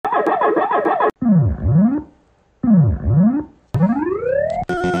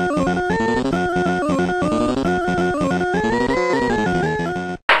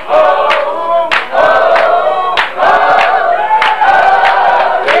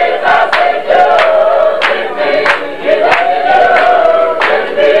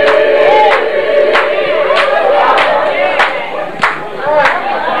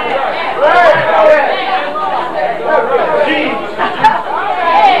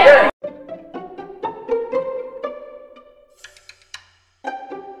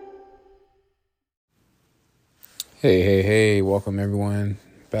Hey, welcome everyone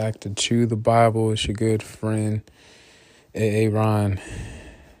back to Chew the Bible. It's your good friend, Aaron.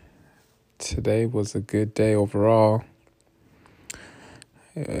 Today was a good day overall.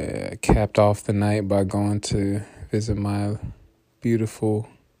 Capped off the night by going to visit my beautiful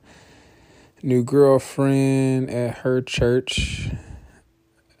new girlfriend at her church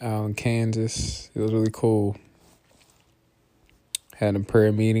out in Kansas. It was really cool. Had a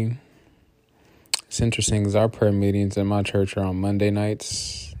prayer meeting. It's interesting because our prayer meetings at my church are on Monday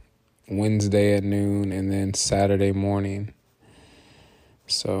nights, Wednesday at noon, and then Saturday morning.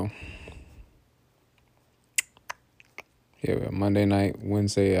 So, yeah, we have Monday night,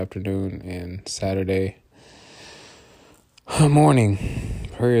 Wednesday afternoon, and Saturday morning.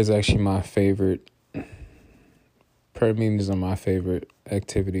 Prayer is actually my favorite. Prayer meetings are my favorite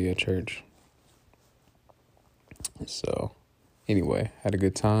activity at church. So, anyway, had a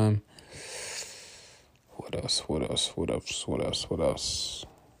good time. What else? I'm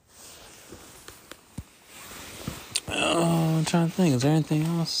trying to think. Is there anything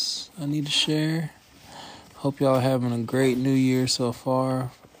else I need to share? Hope y'all are having a great new year so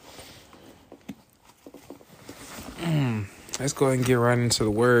far. Let's go ahead and get right into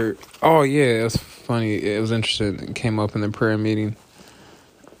the word. Oh, yeah, it was funny. It was interesting. It came up in the prayer meeting.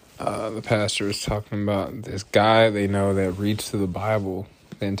 The pastor was talking about this guy they know that reads through the Bible,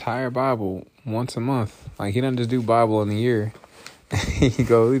 the entire Bible, once a month. Like, he doesn't just do Bible in a year. He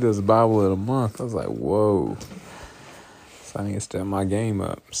does Bible in a month. I was like, whoa. So I need to step my game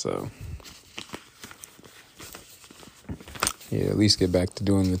up. So, yeah, at least get back to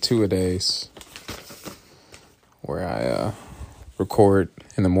doing the 2-a-days where I record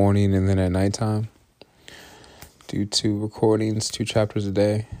in the morning and then at nighttime. Do 2 recordings, 2 chapters a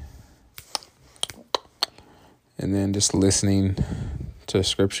day. And then just listening to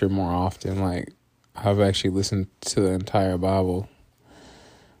scripture more often. Like, I've actually listened to the entire Bible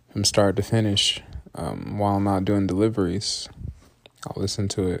from start to finish while I'm out doing deliveries. I'll listen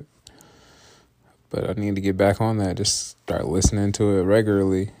to it. But I need to get back on that. Just start listening to it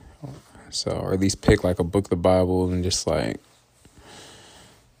regularly. So, or at least pick like a book of the Bible and just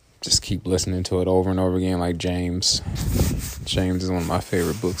keep listening to it over and over again, like James. James is one of my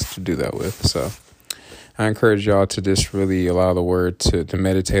favorite books to do that with. So I encourage y'all to just really allow the word to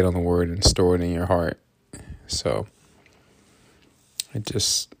meditate on the word and store it in your heart. So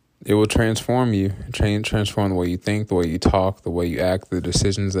it will transform you, transform the way you think, the way you talk, the way you act, the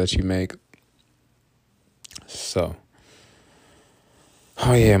decisions that you make. So,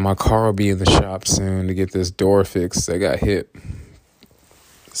 oh yeah, my car will be in the shop soon to get this door fixed. I got hit.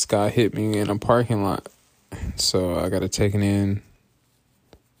 This guy hit me in a parking lot. So I got to take it in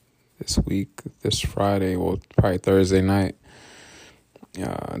this Friday, well, probably Thursday night,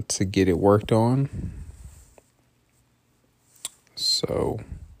 to get it worked on. So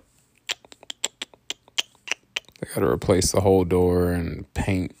I got to replace the whole door and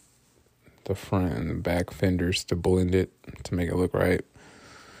paint the front and the back fenders to blend it, to make it look right.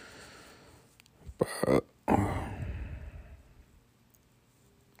 But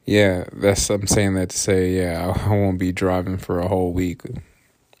yeah, I'm saying that to say, yeah, I won't be driving for a whole week,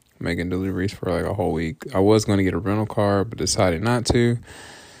 making deliveries for like a whole week. I was going to get a rental car, but decided not to.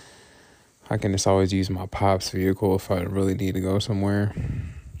 I can just always use my pop's vehicle if I really need to go somewhere.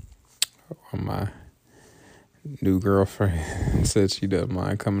 Or my new girlfriend said she doesn't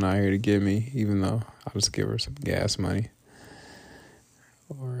mind coming out here to get me, even though I'll just give her some gas money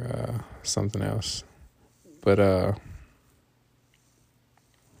or something else. But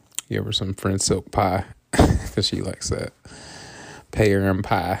give her some French silk pie because she likes that. Pear and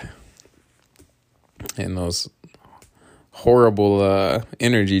pie. And those horrible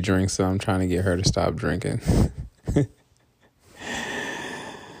energy drinks that I'm trying to get her to stop drinking.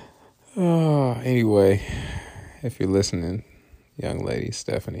 Anyway, if you're listening, young lady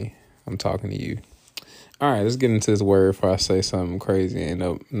Stephanie, I'm talking to you. All right, let's get into this word before I say something crazy and end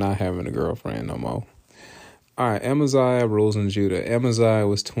up not having a girlfriend no more. All right, Amaziah rules in Judah. Amaziah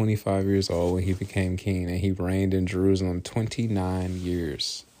was 25 years old when he became king, and he reigned in Jerusalem 29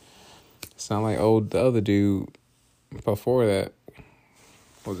 years. Sound like the other dude before that.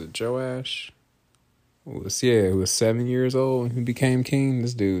 Was it Joash? Who was 7 years old when he became king.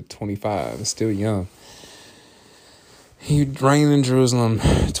 This dude, 25, is still young. He reigned in Jerusalem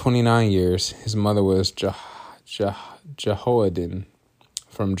 29 years. His mother was Jehoiadin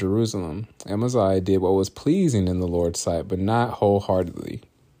from Jerusalem. Amaziah did what was pleasing in the Lord's sight, but not wholeheartedly.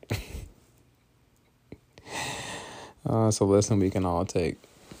 So lesson we can all take.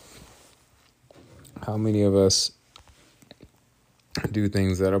 How many of us do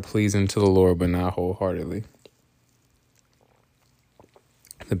things that are pleasing to the Lord, but not wholeheartedly?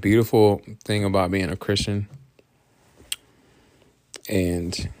 The beautiful thing about being a Christian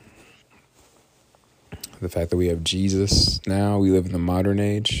and the fact that we have Jesus now, we live in the modern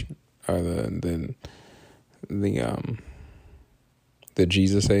age, or the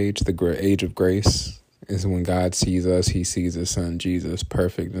Jesus age, the age of grace, is when God sees us. He sees his son Jesus,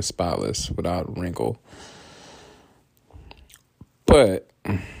 perfect and spotless, without wrinkle. But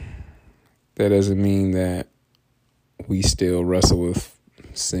that doesn't mean that we still wrestle with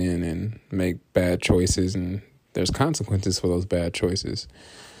sin and make bad choices, and there's consequences for those bad choices.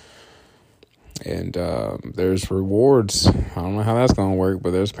 And there's rewards. I don't know how that's going to work,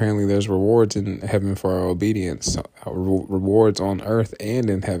 but there's rewards in heaven for our obedience, rewards on earth and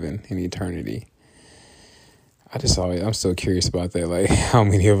in heaven in eternity. I'm still curious about that. Like, how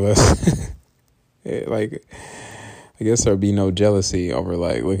many of us, like, I guess there'd be no jealousy over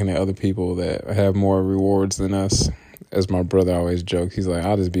like looking at other people that have more rewards than us. As my brother always jokes, he's like,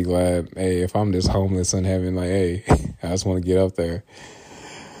 I'll just be glad, hey, if I'm just homeless in heaven, like, hey, I just want to get up there.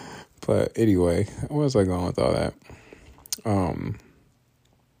 But anyway, where was I going with all that?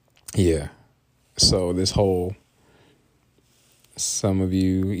 Yeah. So some of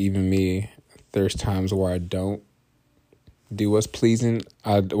you, even me, there's times where I don't do what's pleasing.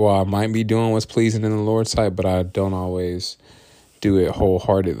 I might be doing what's pleasing in the Lord's sight, but I don't always do it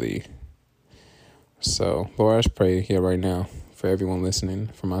wholeheartedly. So, Lord, I just pray here right now for everyone listening,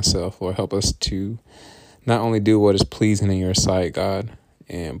 for myself. Lord, help us to not only do what is pleasing in your sight, God,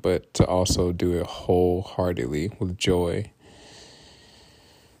 but to also do it wholeheartedly with joy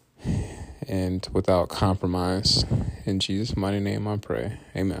and without compromise. In Jesus' mighty name I pray.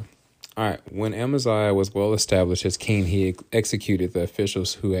 Amen. All right. When Amaziah was well established as king, he executed the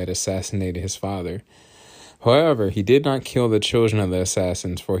officials who had assassinated his father. However, he did not kill the children of the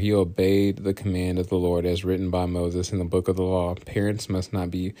assassins, for he obeyed the command of the Lord as written by Moses in the book of the law. Parents must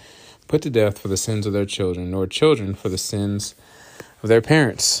not be put to death for the sins of their children, nor children for the sins of their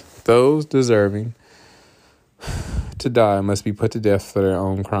parents. Those deserving to die must be put to death for their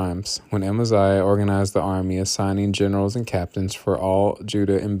own crimes. When Amaziah organized the army, assigning generals and captains for all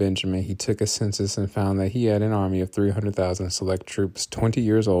Judah and Benjamin, he took a census and found that he had an army of 300,000 select troops, 20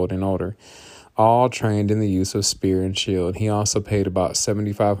 years old and older, all trained in the use of spear and shield. He also paid about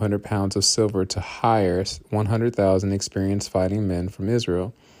 7,500 pounds of silver to hire 100,000 experienced fighting men from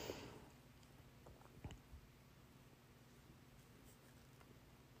Israel.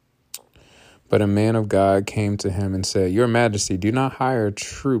 But a man of God came to him and said, Your Majesty, do not hire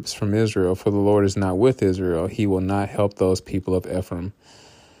troops from Israel, for the Lord is not with Israel. He will not help those people of Ephraim.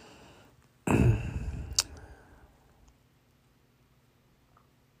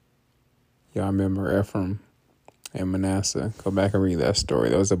 Y'all remember Ephraim and Manasseh. Go back and read that story.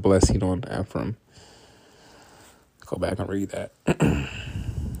 There was a blessing on Ephraim. Go back and read that.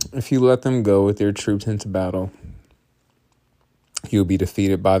 If you let them go with your troops into battle, you'll be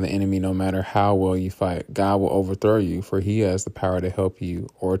defeated by the enemy no matter how well you fight. God will overthrow you, for he has the power to help you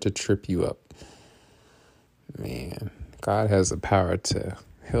or to trip you up. Man, God has the power to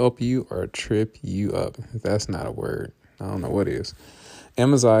help you or trip you up. If that's not a word, I don't know what is.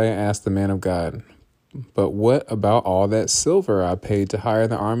 Amaziah asked the man of God, But what about all that silver I paid to hire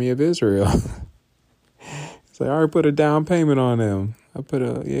the army of Israel? He's like, I already put a down payment on them. I put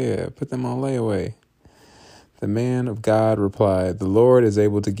them on layaway. The man of God replied, The Lord is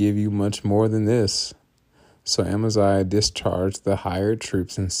able to give you much more than this. So Amaziah discharged the hired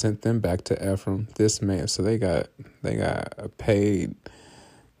troops and sent them back to Ephraim. So they got paid.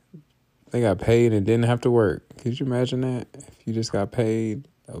 They got paid and didn't have to work. Could you imagine that? If you just got paid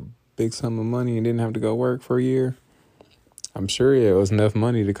a big sum of money and didn't have to go work for a year? I'm sure it was enough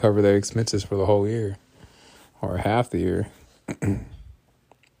money to cover their expenses for the whole year or half the year.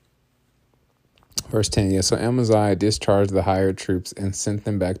 Verse 10, so Amaziah discharged the hired troops and sent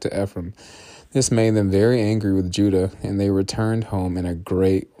them back to Ephraim. This made them very angry with Judah, and they returned home in a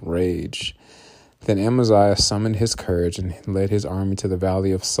great rage. Then Amaziah summoned his courage and led his army to the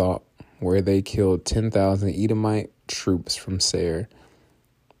valley of Salt, where they killed 10,000 Edomite troops from Seir.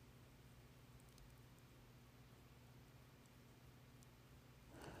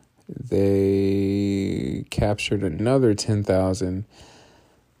 They captured another 10,000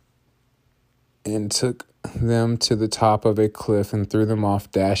 and took them to the top of a cliff and threw them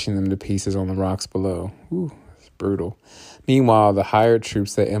off, dashing them to pieces on the rocks below. Ooh, it's brutal. Meanwhile, the hired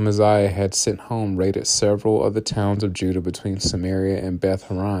troops that Amaziah had sent home raided several of the towns of Judah between Samaria and Beth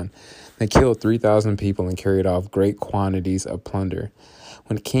Horon. They killed 3,000 people and carried off great quantities of plunder.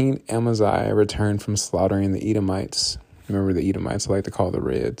 When King Amaziah returned from slaughtering the Edomites, remember the Edomites I like to call the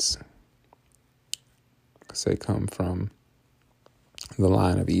Reds, because they come from The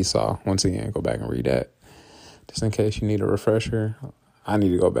Line of Esau. Once again, go back and read that. Just in case you need a refresher, I need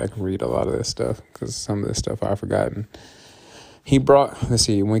to go back and read a lot of this stuff because some of this stuff I've forgotten.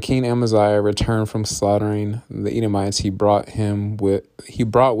 When King Amaziah returned from slaughtering the Edomites, he brought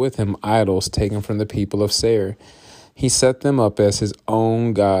with him idols taken from the people of Seir. He set them up as his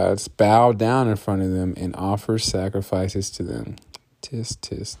own gods, bowed down in front of them, and offered sacrifices to them. Tisk,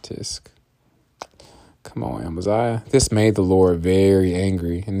 tisk, tisk. Come on, Amaziah. This made the Lord very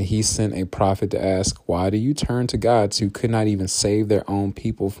angry, and he sent a prophet to ask, why do you turn to gods who could not even save their own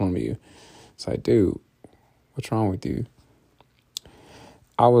people from you? It's like, dude, what's wrong with you?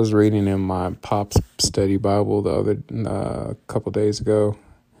 I was reading in my Pop's study Bible the other couple days ago,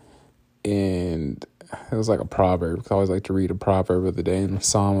 and it was like a proverb. Because I always like to read a proverb of the day and a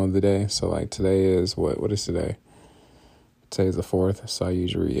psalm of the day. So like today is what is today? Today's the 4th. So I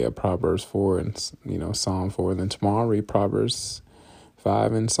usually read Proverbs 4 and Psalm 4. And then tomorrow I'll read Proverbs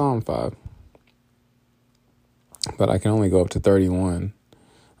 5 and Psalm 5. But I can only go up to 31.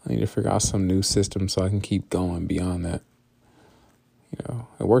 I need to figure out some new system so I can keep going beyond that.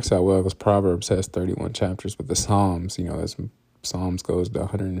 It works out well because Proverbs has 31 chapters, but the Psalms, Psalms goes to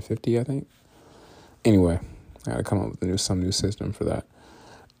 150, I think. Anyway, I got to come up with some new system for that.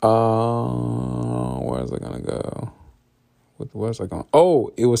 Where is I going to go? What was I going?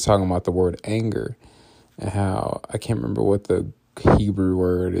 Oh, it was talking about the word anger and how I can't remember what the Hebrew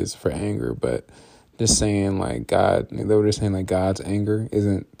word is for anger, but just saying like they were just saying like God's anger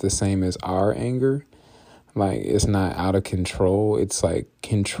isn't the same as our anger. Like, it's not out of control. It's like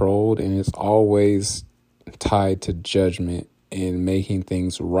controlled, and it's always tied to judgment and making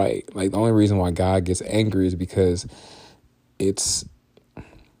things right. Like, the only reason why God gets angry is because it's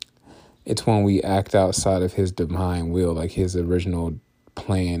when we act outside of his divine will, like his original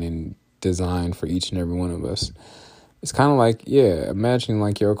plan and design for each and every one of us. It's kind of like, imagine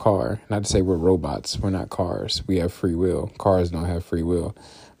like your car. Not to say we're robots. We're not cars. We have free will. Cars don't have free will.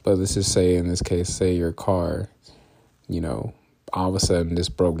 But let's just say, in this case, say your car, all of a sudden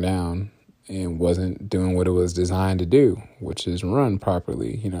just broke down and wasn't doing what it was designed to do, which is run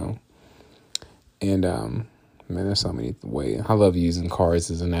properly, And, man, there's so many ways. I love using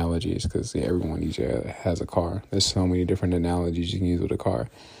cars as analogies because everyone usually has a car. There's so many different analogies you can use with a car.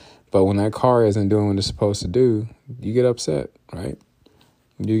 But when that car isn't doing what it's supposed to do, you get upset, right?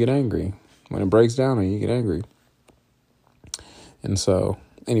 You get angry. When it breaks down on you, you get angry. And so,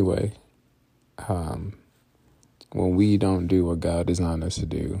 anyway, when we don't do what God designed us to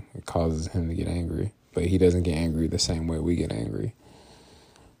do, it causes him to get angry. But he doesn't get angry the same way we get angry.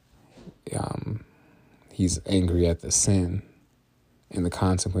 He's angry at the sin and the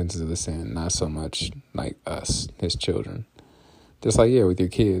consequences of the sin, not so much like us, his children. Just like, with your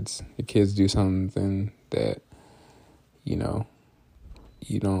kids. Your kids do something that, you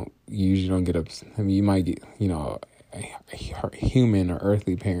usually don't get upset. I mean, you might get, a human or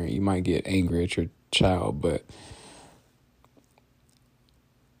earthly parent, you might get angry at your child, but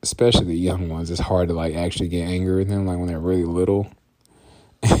especially the young ones, it's hard to like actually get angry with them, like when they're really little,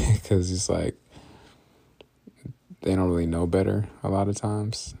 because it's like they don't really know better a lot of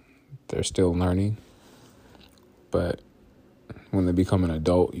times. They're still learning, but when they become an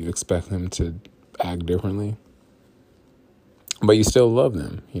adult, you expect them to act differently, but you still love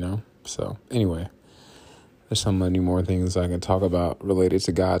them, So anyway, there's so many more things I can talk about related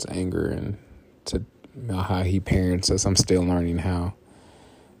to God's anger and to how he parents us. I'm still learning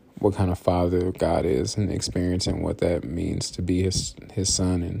what kind of father God is and experiencing what that means to be his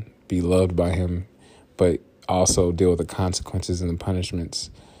son and be loved by him, but also deal with the consequences and the punishments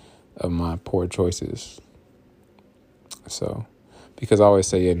of my poor choices. So, because I always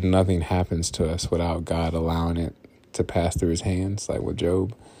say nothing happens to us without God allowing it to pass through his hands, like with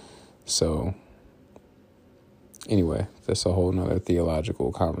Job. So, anyway, that's a whole nother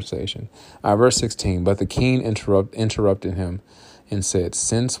theological conversation. Verse 16, but the king interrupted him and said,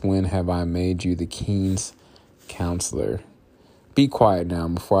 since when have I made you the king's counselor? Be quiet now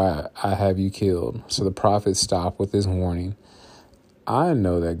before I have you killed. So the prophet stopped with his warning. I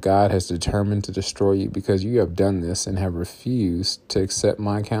know that God has determined to destroy you because you have done this and have refused to accept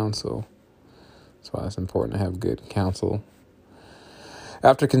my counsel. That's why it's important to have good counsel.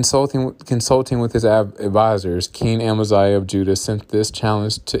 After consulting with his advisors, King Amaziah of Judah sent this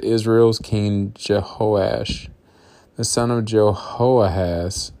challenge to Israel's king Jehoash, the son of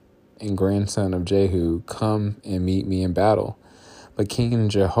Jehoahaz and grandson of Jehu. Come and meet me in battle. But King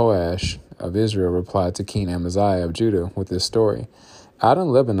Jehoash of Israel replied to King Amaziah of Judah with this story. Out in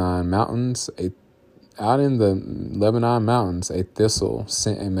the Lebanon mountains, a thistle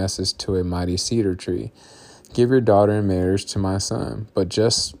sent a message to a mighty cedar tree. Give your daughter in marriage to my son. But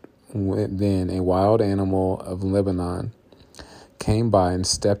just then a wild animal of Lebanon came by and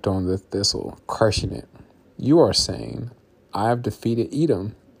stepped on the thistle, crushing it. You are saying, I have defeated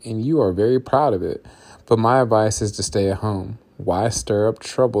Edom, and you are very proud of it. But my advice is to stay at home. Why stir up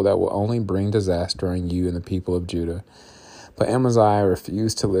trouble that will only bring disaster on you and the people of Judah? But Amaziah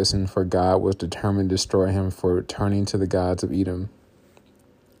refused to listen, for God was determined to destroy him for turning to the gods of Edom.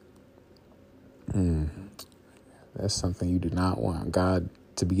 That's something you do not want. God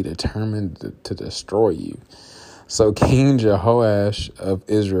to be determined to destroy you. So King Jehoash of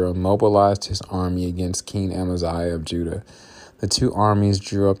Israel mobilized his army against King Amaziah of Judah. The two armies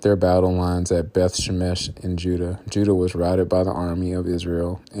drew up their battle lines at Beth Shemesh in Judah. Judah was routed by the army of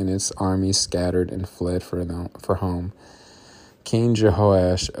Israel, and its armies scattered and fled for home. King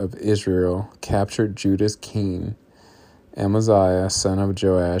Jehoash of Israel captured Judah's king, Amaziah, son of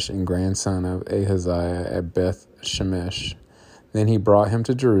Joash and grandson of Ahaziah, at Beth Shemesh. Then he brought him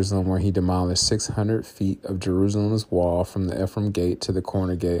to Jerusalem, where he demolished 600 feet of Jerusalem's wall from the Ephraim gate to the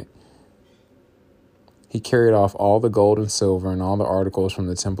corner gate. He carried off all the gold and silver and all the articles from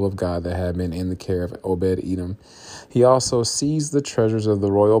the temple of God that had been in the care of Obed-Edom. He also seized the treasures of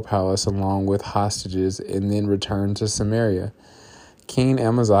the royal palace along with hostages and then returned to Samaria. King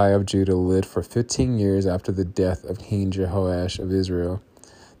Amaziah of Judah lived for 15 years after the death of King Jehoash of Israel.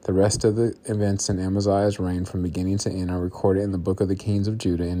 The rest of the events in Amaziah's reign from beginning to end are recorded in the book of the kings of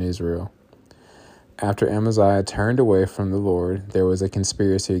Judah and Israel. After Amaziah turned away from the Lord, there was a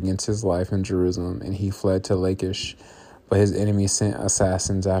conspiracy against his life in Jerusalem, and he fled to Lachish. But his enemies sent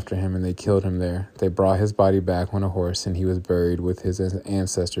assassins after him, and they killed him there. They brought his body back on a horse, and he was buried with his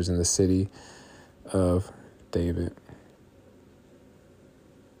ancestors in the city of David.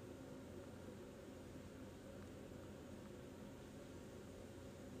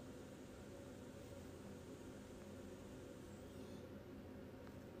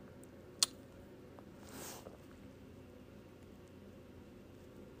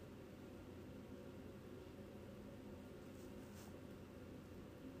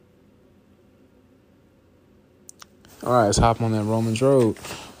 All right, let's hop on that Romans road.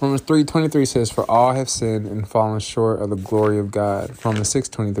 Romans 3:23 says, for all have sinned and fallen short of the glory of God. Romans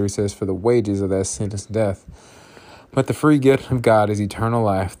 6:23 says, for the wages of that sin is death, but the free gift of God is eternal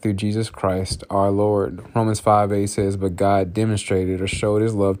life through Jesus Christ our Lord. Romans 5:8 says, but God demonstrated or showed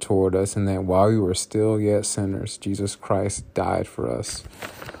his love toward us in that while we were still yet sinners, Jesus Christ died for us.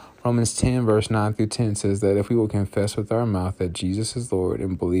 Romans 10, verse 9 through 10 says that if we will confess with our mouth that Jesus is Lord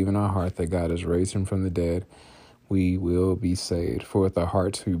and believe in our heart that God has raised him from the dead, we will be saved. For with our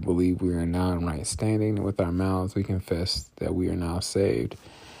hearts we believe we are now in right standing, and with our mouths we confess that we are now saved.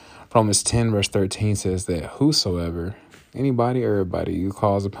 Romans 10, verse 13 says that whosoever, anybody, everybody who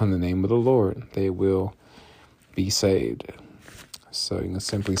calls upon the name of the Lord, they will be saved. So you can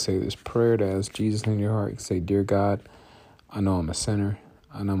simply say this prayer to ask Jesus in your heart. You can say, dear God, I know I'm a sinner.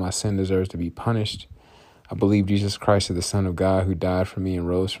 I know my sin deserves to be punished. I believe Jesus Christ is the Son of God who died for me and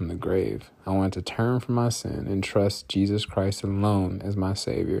rose from the grave. I want to turn from my sin and trust Jesus Christ alone as my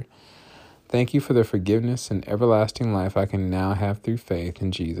Savior. Thank you for the forgiveness and everlasting life I can now have through faith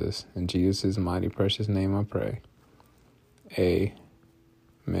in Jesus. In Jesus' mighty precious name I pray.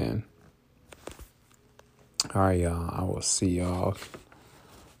 Amen. All right, y'all. I will see y'all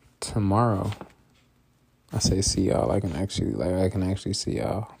tomorrow. I say see y'all I can actually see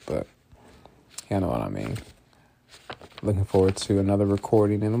y'all, but you know what I mean. Looking forward to another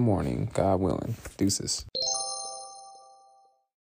recording in the morning, God willing. Deuces.